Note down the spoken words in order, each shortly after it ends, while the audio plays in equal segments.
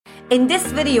In this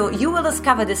video, you will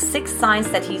discover the 6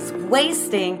 signs that he's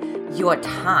wasting your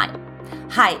time.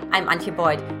 Hi, I'm Antje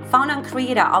Boyd, founder and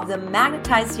creator of the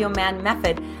Magnetize Your Man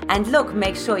method. And look,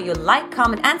 make sure you like,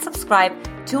 comment, and subscribe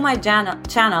to my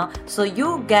channel so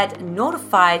you get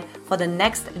notified for the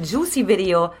next juicy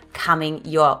video coming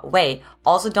your way.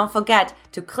 Also, don't forget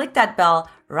to click that bell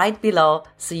right below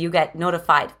so you get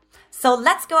notified. So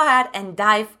let's go ahead and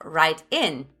dive right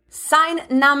in. Sign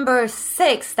number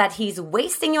 6 that he's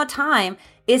wasting your time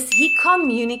is he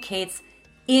communicates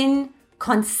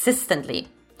inconsistently.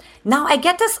 Now, I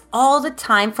get this all the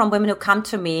time from women who come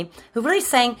to me who are really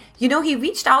saying, he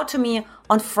reached out to me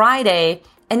on Friday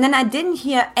and then I didn't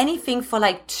hear anything for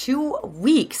like 2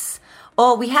 weeks.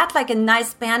 Or we had like a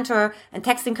nice banter and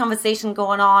texting conversation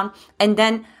going on and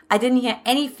then I didn't hear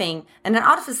anything. And then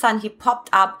all of a sudden he popped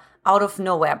up out of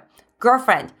nowhere.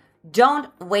 Girlfriend, don't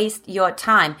waste your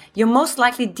time. You're most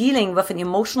likely dealing with an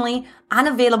emotionally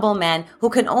unavailable man who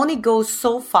can only go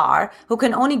so far, who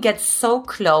can only get so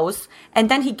close, and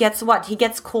then he gets what? He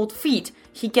gets cold feet.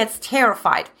 He gets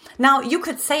terrified. Now, you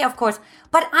could say, of course,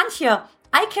 but Antje,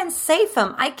 I can save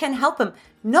him. I can help him.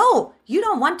 No, you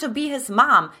don't want to be his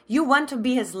mom. You want to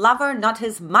be his lover, not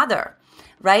his mother,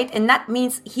 right? And that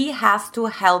means he has to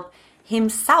help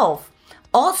himself.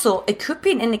 Also, it could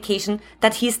be an indication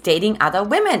that he's dating other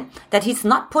women, that he's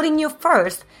not putting you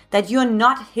first, that you're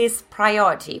not his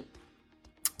priority.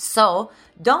 So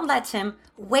don't let him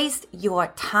waste your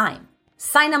time.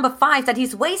 Sign number 5 that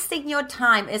he's wasting your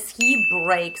time is he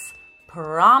breaks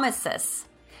promises.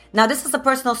 Now, this is a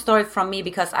personal story from me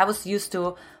because I was used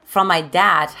to, from my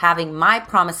dad, having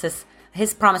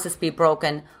his promises be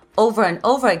broken over and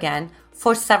over again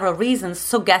for several reasons.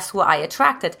 So guess who I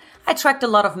attracted? I attracted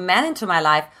a lot of men into my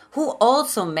life who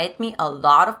also made me a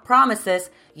lot of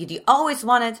promises. You always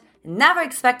wanted, never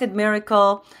expected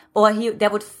miracle, or they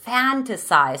would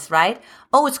fantasize, right?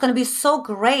 Oh, it's going to be so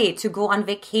great to go on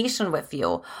vacation with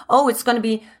you. Oh, it's going to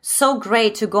be so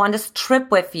great to go on this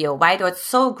trip with you, right? Or it's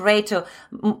so great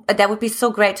that would be so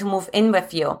great to move in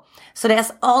with you. So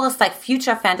there's all this like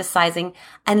future fantasizing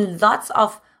and lots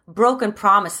of broken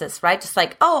promises, right? Just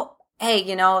like, oh, hey, it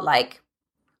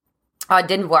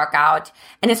didn't work out.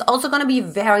 And it's also going to be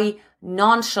very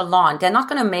nonchalant. They're not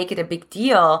going to make it a big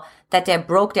deal that they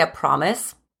broke their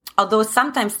promise. Although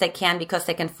sometimes they can, because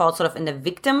they can fall sort of in the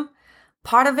victim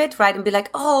part of it, right? And be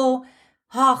like, oh,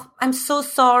 I'm so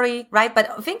sorry, right?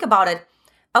 But think about it.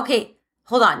 Okay,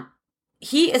 hold on.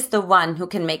 He is the one who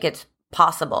can make it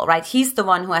possible, right? He's the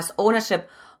one who has ownership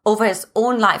over his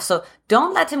own life. So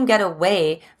don't let him get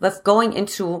away with going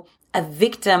into a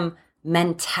victim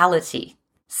mentality.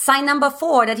 Sign number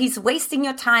 4 that he's wasting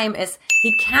your time is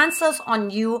he cancels on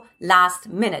you last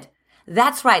minute.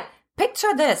 That's right.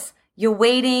 Picture this. You're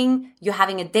waiting, you're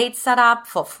having a date set up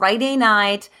for Friday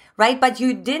night, right? But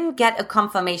you didn't get a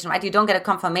confirmation, right? You don't get a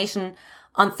confirmation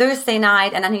on Thursday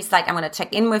night. And then he's like, I'm going to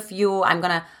check in with you. I'm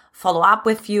going to follow up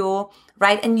with you,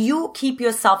 right? And you keep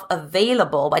yourself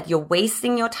available, but you're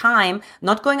wasting your time,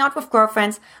 not going out with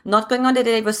girlfriends, not going on a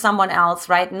date with someone else,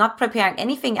 right? Not preparing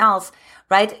anything else,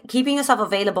 right? Keeping yourself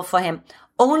available for him,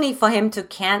 only for him to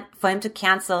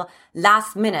cancel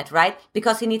last minute, right?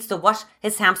 Because he needs to wash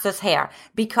his hamster's hair,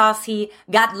 because he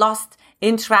got lost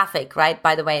in traffic, right?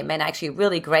 By the way, men are actually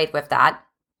really great with that.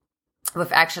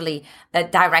 With actually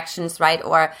directions, right?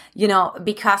 Or,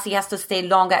 because he has to stay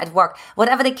longer at work,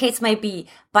 whatever the case may be,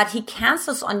 but he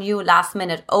cancels on you last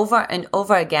minute over and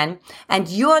over again. And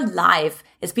your life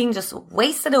is being just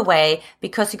wasted away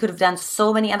because you could have done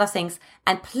so many other things.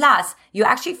 And plus, you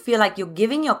actually feel like you're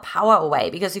giving your power away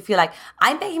because you feel like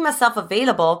I'm making myself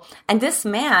available. And this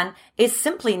man is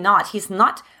simply not. He's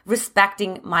not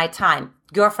respecting my time.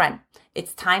 Girlfriend,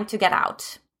 it's time to get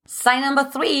out. Sign number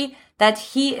 3, that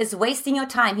he is wasting your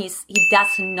time. He does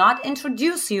not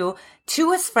introduce you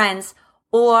to his friends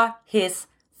or his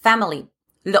family.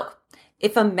 Look,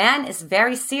 if a man is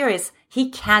very serious,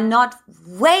 he cannot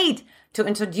wait to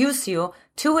introduce you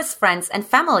to his friends and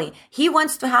family. He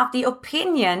wants to have the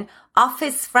opinion of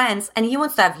his friends and he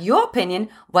wants to have your opinion,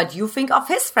 what you think of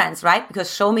his friends, right?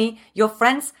 Because show me your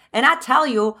friends and I tell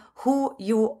you who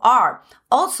you are.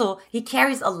 Also, he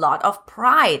carries a lot of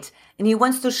pride and he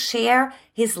wants to share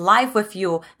his life with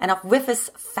you and with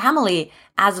his family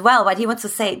as well, right? He wants to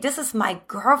say, this is my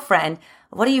girlfriend.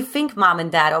 What do you think, mom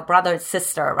and dad, or brother and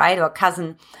sister, right? Or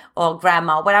cousin or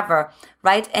grandma, whatever,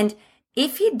 right? And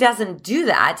if he doesn't do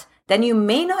that, then you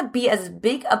may not be as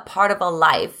big a part of a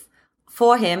life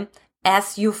for him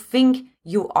as you think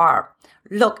you are.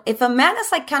 Look, if a man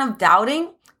is like kind of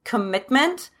doubting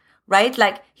commitment, right?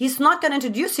 Like he's not going to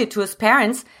introduce you to his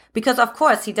parents because of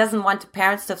course he doesn't want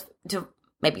parents to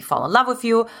maybe fall in love with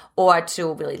you or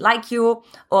to really like you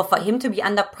or for him to be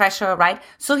under pressure, right?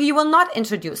 So he will not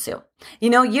introduce you.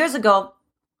 Years ago,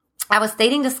 I was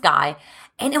dating this guy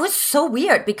and it was so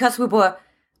weird because we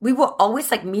were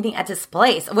always like meeting at his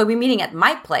place. We were meeting at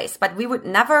my place, but we would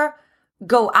never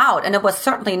go out. And it was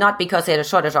certainly not because he had a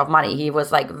shortage of money. He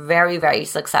was like very, very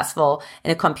successful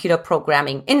in a computer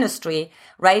programming industry,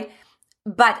 right?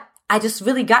 But I just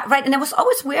really got right. And it was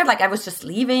always weird. Like I was just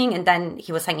leaving and then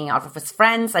he was hanging out with his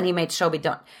friends and he made sure we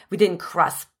didn't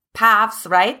cross paths,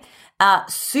 right?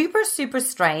 Super, super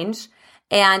strange.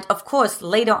 And of course,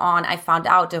 later on, I found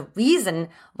out the reason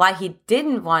why he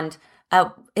didn't want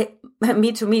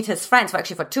me to meet his friends. Well,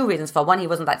 actually for two reasons. For one, he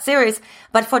wasn't that serious.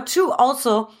 But for two,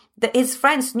 also, his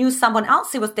friends knew someone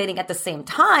else he was dating at the same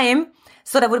time.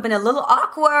 So that would have been a little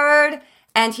awkward.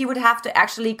 And he would have to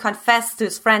actually confess to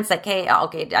his friends like, hey,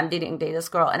 okay, I'm dating this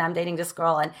girl and I'm dating this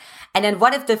girl. And then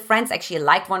what if the friends actually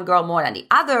liked one girl more than the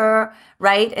other,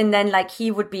 right? And then like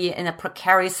he would be in a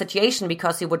precarious situation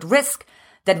because he would risk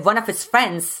that one of his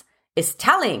friends is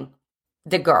telling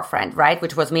the girlfriend, right?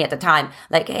 Which was me at the time,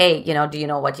 like, hey, do you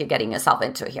know what you're getting yourself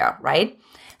into here, right?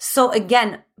 So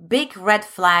again, big red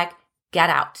flag, get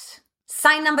out.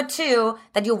 Sign number 2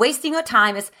 that you're wasting your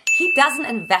time is he doesn't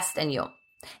invest in you.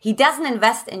 He doesn't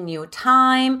invest in you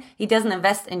time. He doesn't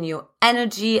invest in you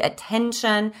energy,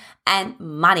 attention, and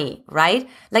money, right?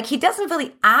 Like he doesn't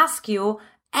really ask you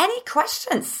any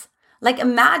questions. Like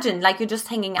imagine like you're just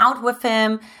hanging out with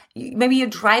him. Maybe you're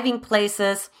driving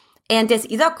places and there's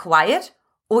either quiet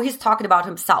or he's talking about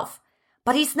himself.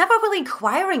 But he's never really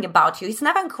inquiring about you. He's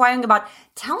never inquiring about,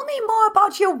 tell me more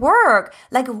about your work.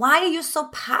 Like, why are you so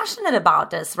passionate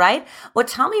about this, right? Or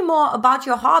tell me more about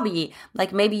your hobby.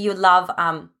 Like maybe you love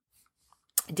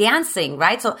dancing,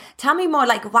 right? So tell me more,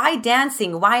 like why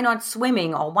dancing? Why not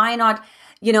swimming? Or why not,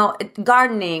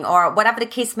 gardening or whatever the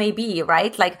case may be,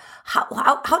 right? Like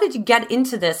how did you get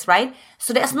into this, right?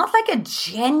 So there's not like a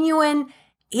genuine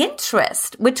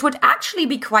interest, which would actually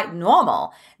be quite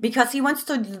normal because he wants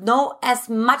to know as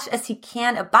much as he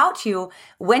can about you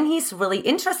when he's really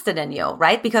interested in you,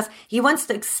 right? Because he wants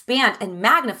to expand and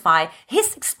magnify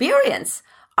his experience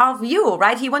of you,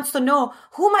 right? He wants to know,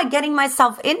 who am I getting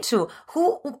myself into?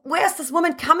 Where's this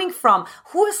woman coming from?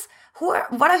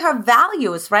 What are her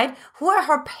values, right? Who are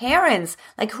her parents?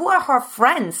 Like, who are her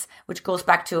friends? Which goes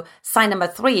back to sign number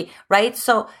 3, right?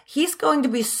 So he's going to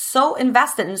be so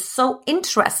invested and so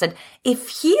interested. If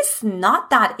he's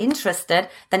not that interested,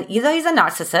 then either he's a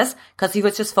narcissist because he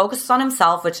was just focused on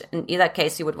himself, which in either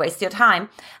case you would waste your time,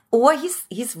 or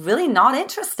he's really not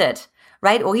interested,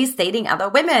 right? Or he's dating other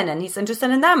women and he's interested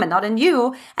in them and not in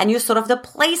you. And you're sort of the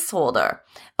placeholder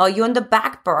or you're in the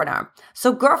back burner.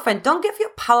 So girlfriend, don't give your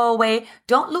power away.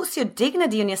 Don't lose your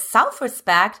dignity and your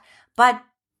self-respect, but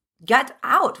get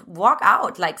out, walk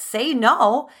out, like say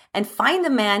no and find a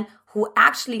man who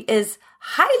actually is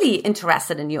highly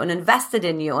interested in you and invested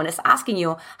in you and is asking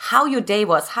you how your day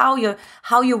was, how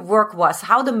your work was,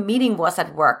 how the meeting was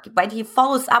at work, right? He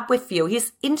follows up with you.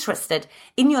 He's interested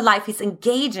in your life. He's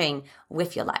engaging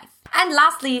with your life. And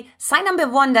lastly, sign number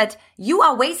 1 that you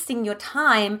are wasting your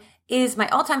time is my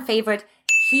all-time favorite.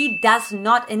 He does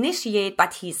not initiate,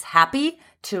 but he's happy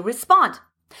to respond.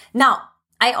 Now,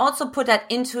 I also put that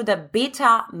into the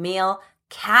beta male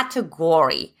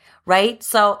category, right?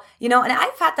 So, and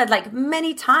I've had that like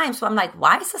many times where I'm like,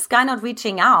 why is this guy not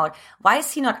reaching out? Why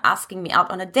is he not asking me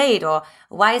out on a date? Or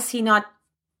why is he not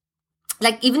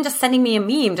like even just sending me a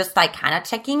meme, just like kind of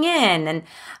checking in and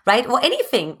right? Or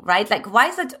anything, right? Like, why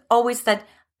is it always that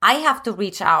I have to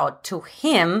reach out to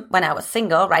him when I was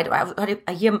single, right?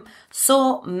 I hear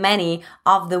so many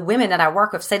of the women that I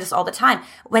work with say this all the time.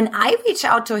 When I reach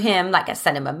out to him, like I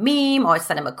send him a meme or I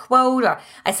send him a quote or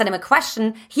I send him a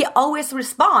question, he always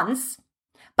responds,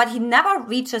 but he never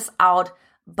reaches out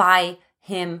by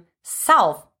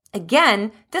himself.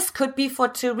 Again, this could be for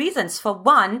 2 reasons. For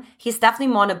one, he's definitely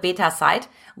more on the beta side,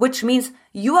 which means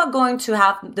you are going to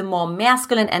have the more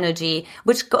masculine energy,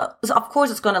 which of course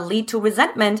is going to lead to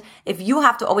resentment. If you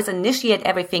have to always initiate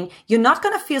everything, you're not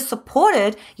going to feel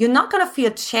supported. You're not going to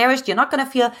feel cherished. You're not going to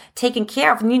feel taken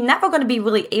care of. And you're never going to be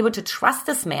really able to trust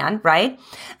this man, right?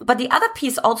 But the other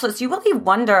piece also is you really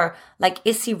wonder, like,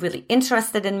 is he really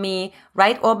interested in me,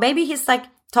 right? Or maybe he's like,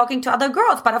 talking to other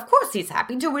girls, but of course he's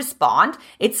happy to respond.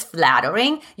 It's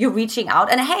flattering. You're reaching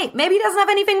out and hey, maybe he doesn't have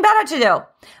anything better to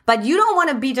do, but you don't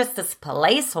want to be just this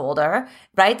placeholder,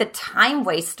 right? The time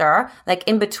waster, like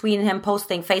in between him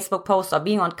posting Facebook posts or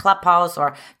being on Clubhouse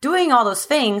or doing all those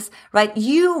things, right?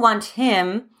 You want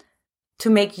him to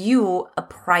make you a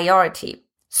priority.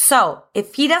 So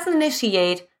if he doesn't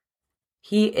initiate,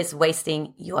 he is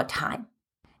wasting your time.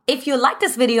 If you like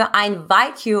this video, I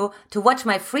invite you to watch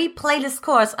my free playlist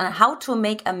course on how to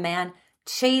make a man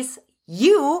chase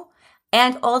you,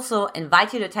 and also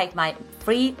invite you to take my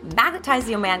free Magnetize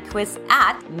Your Man quiz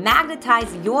at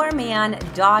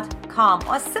magnetizeyourman.com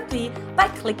or simply by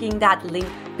clicking that link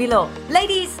below.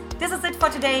 Ladies, this is it for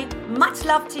today. Much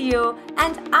love to you,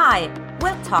 and I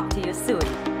will talk to you soon.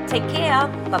 Take care.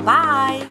 Bye-bye.